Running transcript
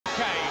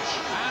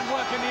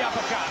blocking the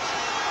uppercut.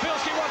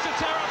 Bielski wants to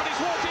tear up, but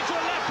he's walked into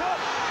a left hook.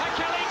 And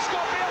Khaliq's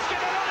got Bielski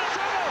in a lot of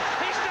trouble.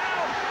 He's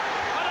down.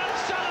 And then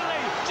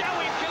suddenly,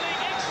 Jawaid Khaliq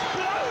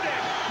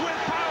exploded with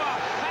power.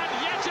 And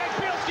Jawaid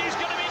Bielski's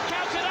going to be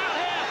counted out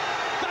here.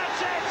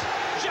 That's it.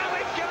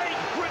 Jawaid Khaliq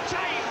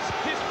retains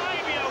his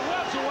IBO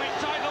welterweight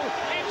title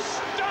in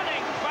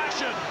stunning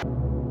fashion.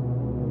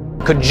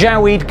 Could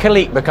Jawaid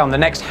Khaliq become the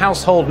next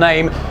household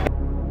name?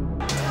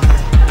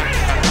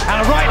 And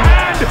a right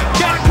hand,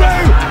 get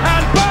through,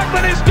 and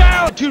Bergman is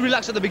down. Too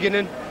relaxed at the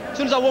beginning. As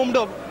soon as I warmed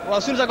up, well,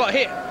 as soon as I got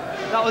hit,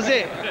 that was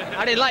it.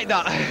 I didn't like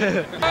that.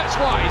 That's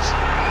wise,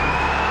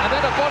 and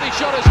then a body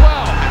shot as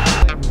well.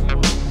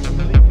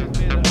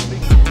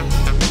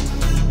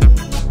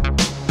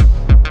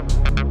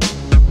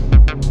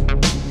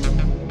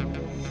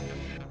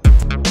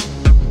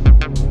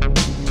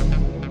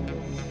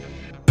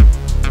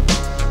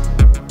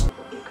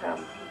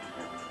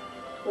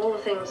 All the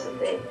things that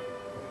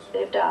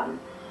they've done,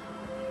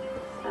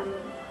 and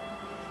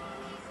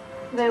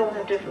they all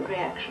have different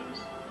reactions.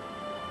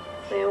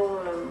 They all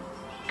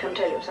can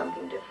tell you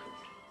something different.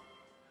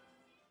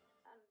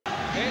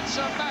 It's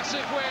a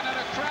massive win and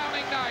a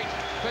crowning night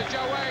for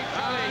Jawaid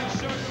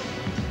Khaliq.